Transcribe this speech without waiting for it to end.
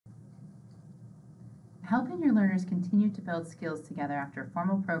Helping your learners continue to build skills together after a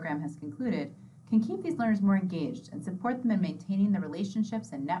formal program has concluded can keep these learners more engaged and support them in maintaining the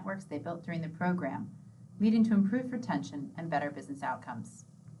relationships and networks they built during the program, leading to improved retention and better business outcomes.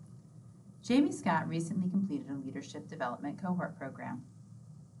 Jamie Scott recently completed a leadership development cohort program.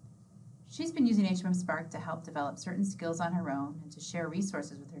 She's been using HMM Spark to help develop certain skills on her own and to share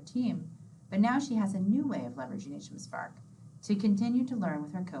resources with her team, but now she has a new way of leveraging HMM Spark to continue to learn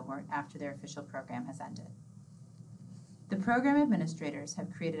with her cohort after their official program has ended. The program administrators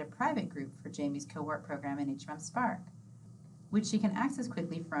have created a private group for Jamie's cohort program in HMM Spark, which she can access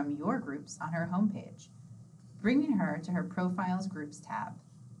quickly from Your Groups on her homepage, bringing her to her Profiles Groups tab.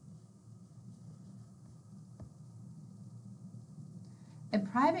 A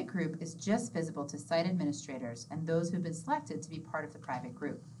private group is just visible to site administrators and those who have been selected to be part of the private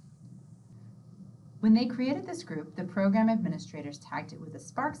group. When they created this group, the program administrators tagged it with the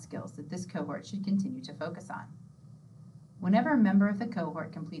Spark skills that this cohort should continue to focus on. Whenever a member of the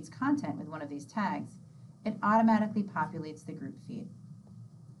cohort completes content with one of these tags, it automatically populates the group feed.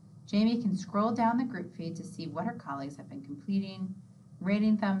 Jamie can scroll down the group feed to see what her colleagues have been completing,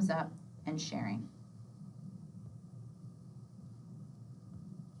 rating thumbs up, and sharing.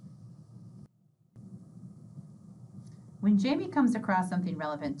 When Jamie comes across something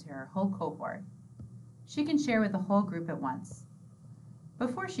relevant to her whole cohort, she can share with the whole group at once.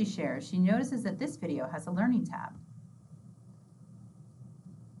 Before she shares, she notices that this video has a Learning tab.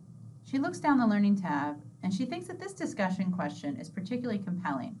 She looks down the Learning tab and she thinks that this discussion question is particularly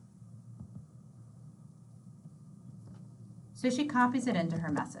compelling. So she copies it into her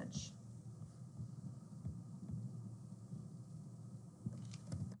message.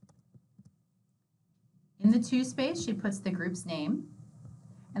 In the To space, she puts the group's name,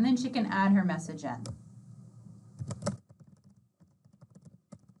 and then she can add her message in.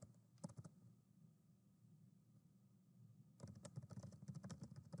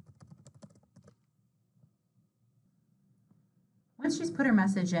 Once she's put her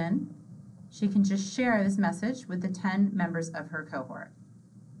message in, she can just share this message with the 10 members of her cohort.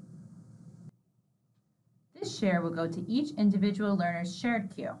 This share will go to each individual learner's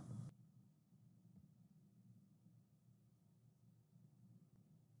shared queue.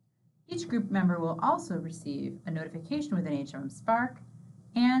 Each group member will also receive a notification within HMM Spark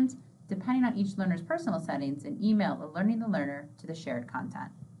and, depending on each learner's personal settings, an email alerting the learner to the shared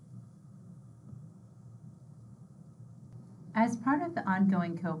content. As part of the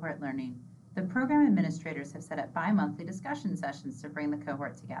ongoing cohort learning, the program administrators have set up bi-monthly discussion sessions to bring the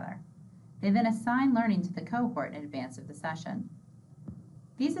cohort together. They then assign learning to the cohort in advance of the session.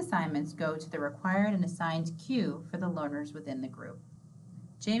 These assignments go to the required and assigned queue for the learners within the group.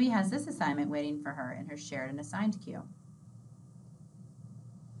 Jamie has this assignment waiting for her in her shared and assigned queue.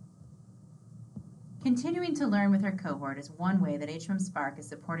 Continuing to learn with her cohort is one way that HMM Spark is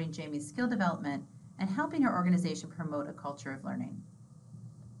supporting Jamie's skill development and helping her organization promote a culture of learning.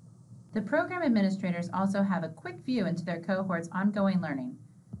 The program administrators also have a quick view into their cohort's ongoing learning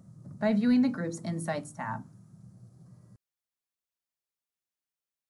by viewing the group's Insights tab.